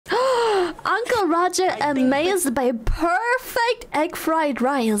Uncle Roger amazed by perfect egg fried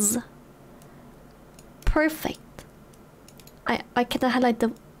rice. Perfect. I can't highlight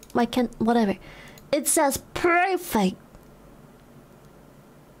the. I can't. Whatever. It says perfect.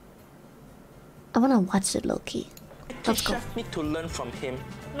 I wanna watch it, low-key. Let's go. Chef need to learn from him.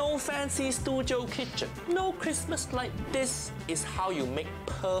 No fancy studio kitchen. No Christmas light. This is how you make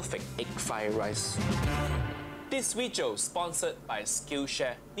perfect egg fried rice. This video sponsored by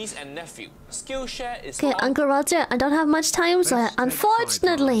Skillshare, niece and nephew. Skillshare is okay, Uncle Roger. I don't have much time, so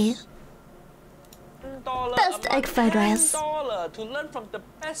unfortunately. Best egg fried rice. To learn from the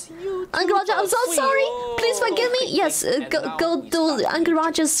best YouTuber. Uncle Roger, I'm so sorry. Please forgive me. Yes, go do Uncle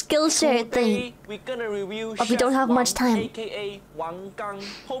Roger's Skillshare thing. We're gonna review but we don't have much time. AKA Wang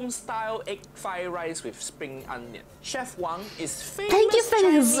home style egg fried rice with spring onion. Chef Wang is famous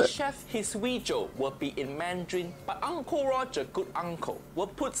Chinese chef. His video will be in Mandarin, but Uncle Roger, good uncle, will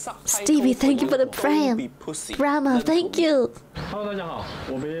put subtitles. Stevie, thank you for the pram. Brahma, thank you. Hello， 大家好，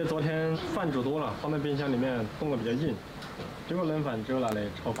我们昨天饭煮多了，放在冰箱里面冻得比较硬，结果冷饭之后拿来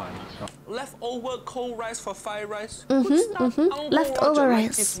炒饭。Leftover cold rice for fried rice. Leftover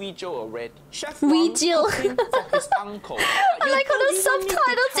rice. This video already. Chef video. For his uncle. I like how the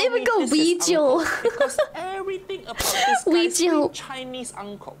subtitles even go video. Because everything about this guy's Chinese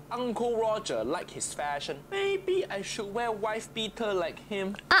uncle. Uncle Roger like his fashion. Maybe I should wear wife beater like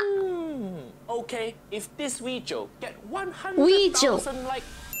him. Okay, if this video get 100,000 likes,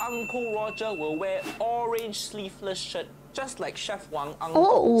 Uncle Roger will wear orange sleeveless shirt. Just like Chef Wang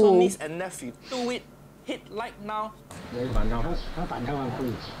uncle. So niece and nephew, do it. Hit like now.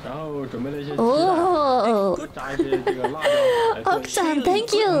 然后准备了一些鸡蛋，加一些这个辣椒来做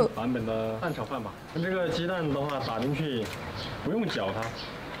，Thank you. 版本的蛋炒饭吧。这个鸡蛋的话打进去，不用搅它。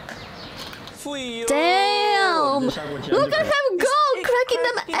Damn! Look at him go, cracking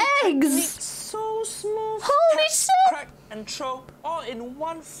them eggs. So smooth. Holy shit! Crack and throw all in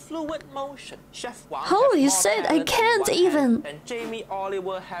one fluid motion. Chef Wang holy shit! I can't even. And Jamie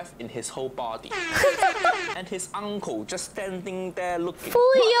Oliver have in his whole body. And his uncle just standing there looking.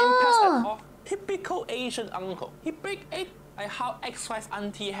 Not impressed at all. Typical Asian uncle. He break egg like how ex-wife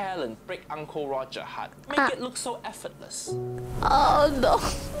Auntie Helen break Uncle Roger heart. Make it look so effortless. Oh no.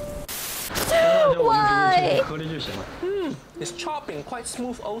 Why? It's chopping quite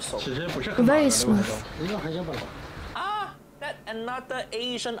smooth also. Very smooth. That another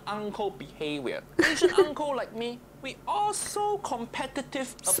Asian uncle behavior. Asian uncle like me, we are so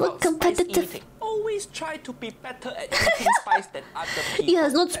competitive about spice eating. Always try to be better at eating spice than other people. Yeah,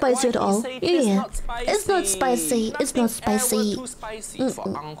 it's not spicy at all. Yeah, it's not spicy. It's not spicy. Too spicy for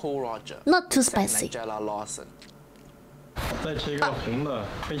Uncle Roger. Not too spicy. Nigella Lawson. 再切一个红的，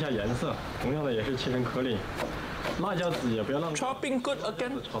配一下颜色，同样的也是切成颗粒。辣椒籽也不要让 chopping good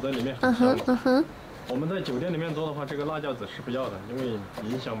again 炒在里面很香。我们在酒店里面做的话，这个辣椒籽是不要的，因为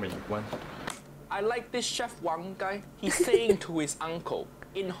影响美观。I like this Chef Wang guy. He's saying to his uncle,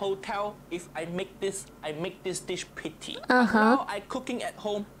 in hotel, if I make this dish pretty. Now I cooking at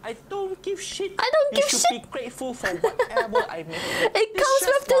home. I don't give shit. I don't give shit. You should be grateful for whatever I make. It comes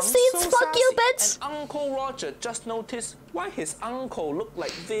with the seeds. Fuck you, bitch. And Uncle Roger just noticed why his uncle looked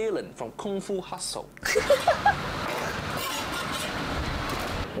like villain from Kung Fu Hustle.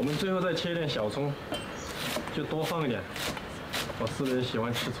 我们最后再切一点小葱，就多放一点。我特别喜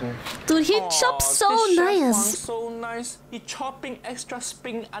欢吃葱。Dude, he chops so nice. So nice. He chopping extra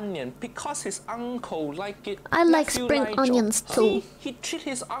spring onion because his uncle like it. I like spring onions too. He treat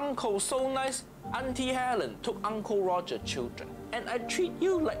his uncle so nice. Auntie Helen took Uncle Roger children, and I treat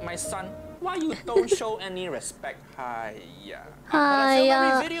you like my son. Why you don't show any respect? Hiya. I film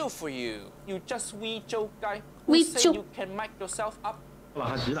a video for you. You just wee joke guy. Who say you can mic yourself up? 把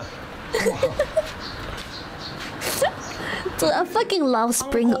它急了。Dude, I fucking love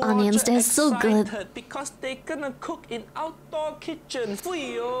spring onions. They're so good. Because they're gonna cook in outdoor kitchen. For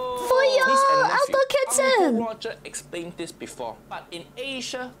you, outdoor kitchen. Uncle Roger explained this before, but in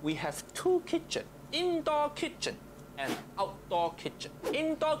Asia we have two kitchen: indoor kitchen and outdoor kitchen.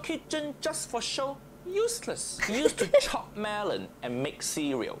 Indoor kitchen just for show. Useless. Used to chop melon and make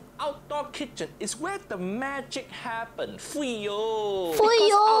cereal. Outdoor kitchen is where the magic happens. Because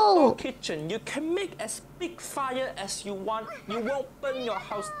outdoor kitchen, you can make as big fire as you want. You won't burn your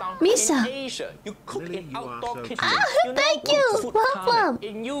house down. Misha. In Asia, you cook in outdoor kitchen. Thank you. Welcome.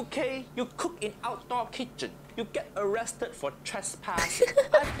 In UK, you cook in outdoor kitchen. You get arrested for trespassing.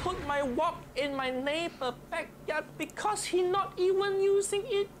 I put my wok in my neighbor backyard because he not even using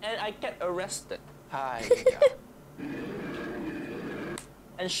it, and I get arrested. Hi.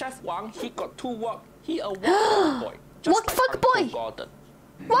 And Chef Wang, he got two wok. He a wok boy. Just Wok fuck boy. Gordon.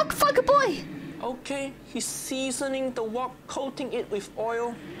 Wok fuck boy! Okay, he's seasoning the wok, coating it with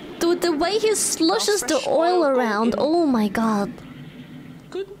oil. Dude, the way he slushes the fresh oil oil go around, in. oh my god.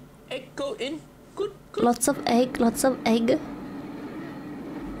 Good. Egg go in. Good, good. Lots of egg, lots of egg.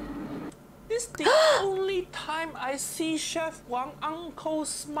 This is the only time I see Chef Wang uncle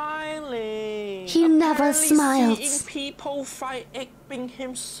smiling. He never Apparently smiles. Seeing people fry egg bring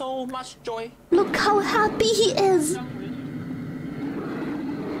him so much joy. Look how happy he is.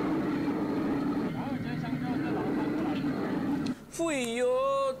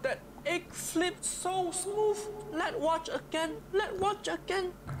 Fuyo, that egg flipped so smooth. Let's watch again. Let's watch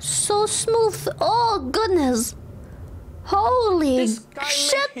again. So smooth. Oh goodness. Holy This guy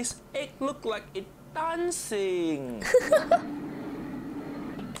shit. made his egg look like it dancing.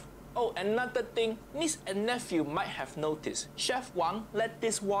 Oh, another thing, niece and nephew might have noticed. Chef Wang let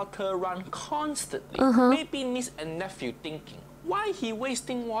this water run constantly. Maybe niece and nephew thinking, why he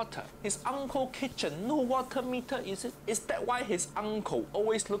wasting water? His uncle kitchen, no water meter, is it? Is that why his uncle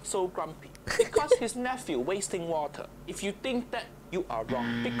always looks so grumpy? Because his nephew wasting water. If you think that, you are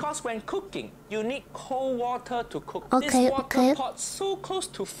wrong. Because when cooking, you need cold water to cook. This water pot so close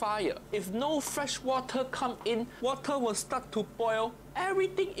to fire. If no fresh water come in, water will start to boil.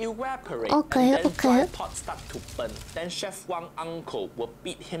 Everything evaporate. And then dry pot start to burn. Then Chef Wang uncle will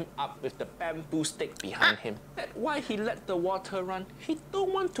beat him up with the bamboo stick behind him. That's why he let the water run. He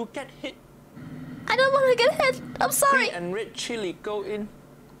don't want to get hit. I don't want to get hit. I'm sorry. Green and red chili go in.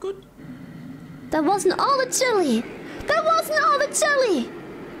 Good. That wasn't all the chili. That wasn't all the chili.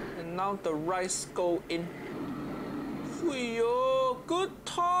 And now the rice go in. Fuyo, good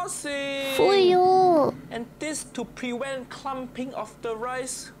tossing. Fuyo. And this to prevent clumping of the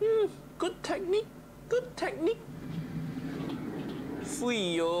rice. Good technique. Good technique.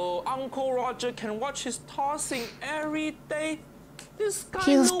 Fuyo, Uncle Roger can watch his tossing every day. This guy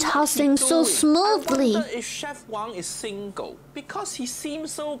He's tossing so smoothly. I wonder if Chef Wang is single because he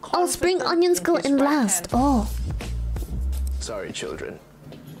seems so confident. Oh, spring onions go in last. Oh. Sorry, children.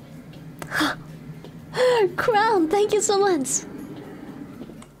 Crown, thank you so much.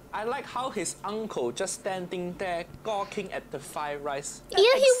 I like how his uncle just standing there gawking at the fried rice. Yeah,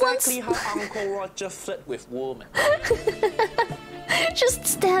 he wants. Exactly how Uncle Roger flirt with women. Just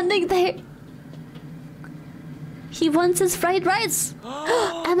standing there. He wants his fried rice.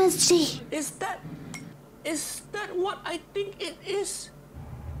 MSG. Is that what I think it is?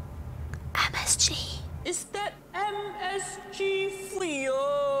 MSG. Is that MSG Fuyo?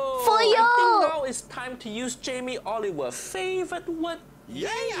 Fuyo! I think now it's time to use Jamie Oliver's favorite word.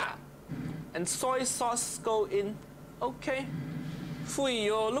 Yeah! And soy sauce go in. Okay.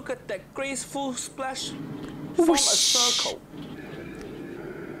 Fuyo, look at that graceful splash. Form a circle.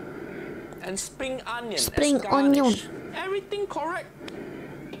 And spring onion. Spring onion. Everything correct.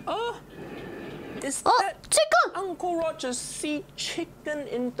 Is Oh, that chicken! Uncle Roger see chicken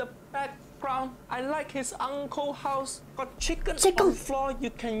in the background? I like his uncle house. Got chicken on floor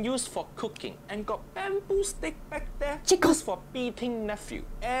you can use for cooking. And got bamboo stick back there used for beating nephew.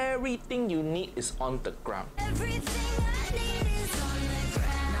 Everything you need is on the ground. Everything I need is on the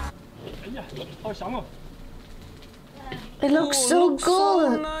ground. 哎呀，好香哦！ It looks so looks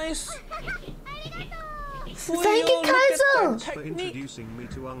good. So nice. Thank you, Kaizo. For introducing me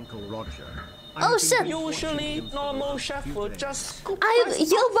to Uncle Roger. Oh shit! Usually, normal chef will just scoop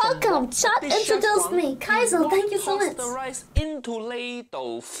You're welcome. Chat introduced me. Kaizo, thank you so much. the rice into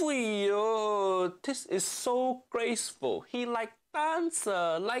ladle. Fuyo, this is so graceful. He like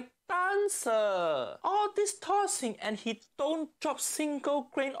dancer. All this tossing and he don't drop single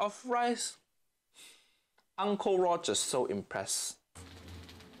grain of rice. Uncle Roger's so impressed.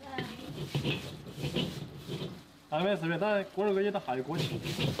 係咩？係咪得嗰度嘅嘢得係嗰條？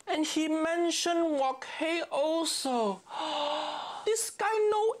 And he mentioned wok hei also. This guy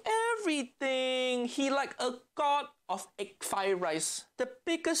know everything. He like a god of egg fried rice. The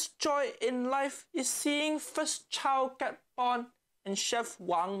biggest joy in life is seeing first child get born and Chef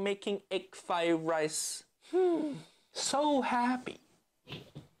Wang making egg fried rice. So happy.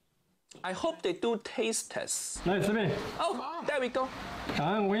 I hope they do taste tests. 嚟，隨便。 Oh, there we go.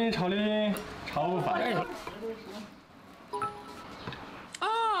 等我給你炒啲炒飯。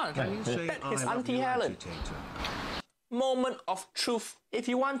 Ah, that is Auntie Helen. Moment of truth. If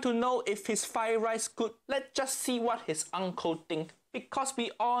you want to know if his fried rice good, let's just see what his uncle think. Because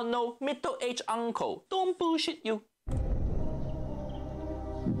we all know middle-aged uncle don't bullshit you.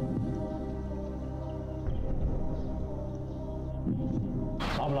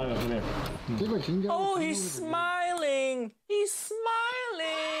 Oh, he's smiling. He's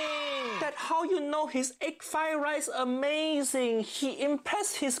smiling. That How you know his egg fried rice amazing? He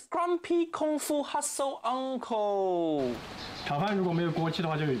impressed his grumpy kung fu hustle uncle. 炒饭如果没有锅气的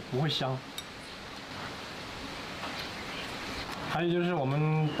话就不会香。还有就是我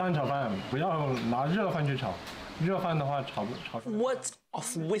们蛋炒饭不要拿热饭去炒，热饭的话炒。Words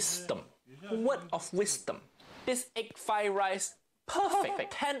of wisdom. Word of wisdom. This egg fried rice,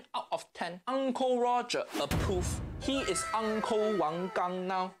 perfect. 10 out of 10. Uncle Roger approve. He is Uncle Wang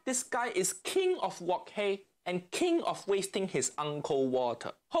now. This guy is king of wok hei and king of wasting his uncle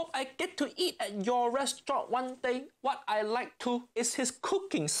water. Hope I get to eat at your restaurant one day. What I like too is his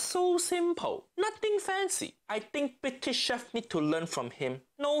cooking so simple. Nothing fancy. I think British chefs need to learn from him.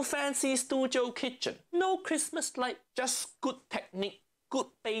 No fancy studio kitchen. No Christmas light. Just good technique. Good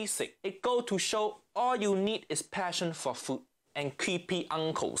basic. It go to show all you need is passion for food and creepy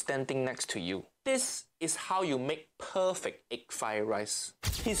uncle standing next to you. This is how you make perfect egg fried rice.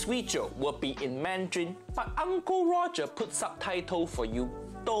 His video will be in Mandarin, but Uncle Roger put subtitle for you.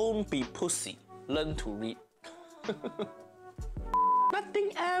 Don't be pussy. Learn to read.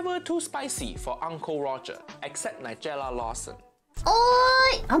 Nothing ever too spicy for Uncle Roger, except Nigella Lawson.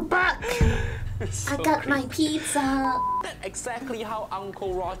 Oi! I'm back! So I got my creepy. pizza! That's exactly how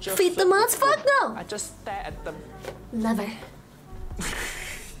Uncle Roger Feed the flipped mods? the Fuck food. no! I just stare at them. Never.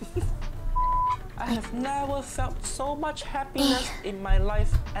 I have never felt so much happiness in my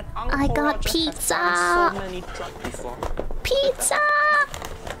life, and Uncle I got Roger pizza. has done so many drugs before. Pizza!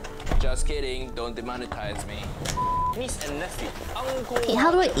 Just kidding, don't demonetize me. Niece and nephew, Uncle Okay, how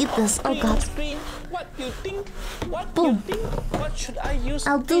do I Roger. eat this? Oh Green god. screen, what you think? What Boom. you think? What should I use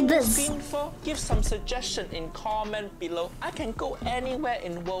I'll do green this. screen for? Give some suggestion in comment below. I can go anywhere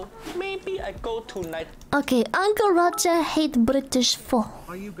in world. Maybe I go to night. Okay, Uncle Roger hate British food.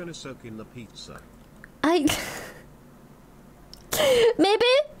 Are you gonna soak in the pizza?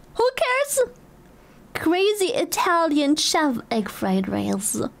 Maybe? Who cares? Crazy Italian chef egg fried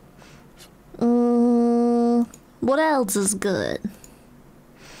rice. What else is good?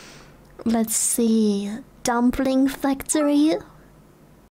 Let's see. Dumpling factory.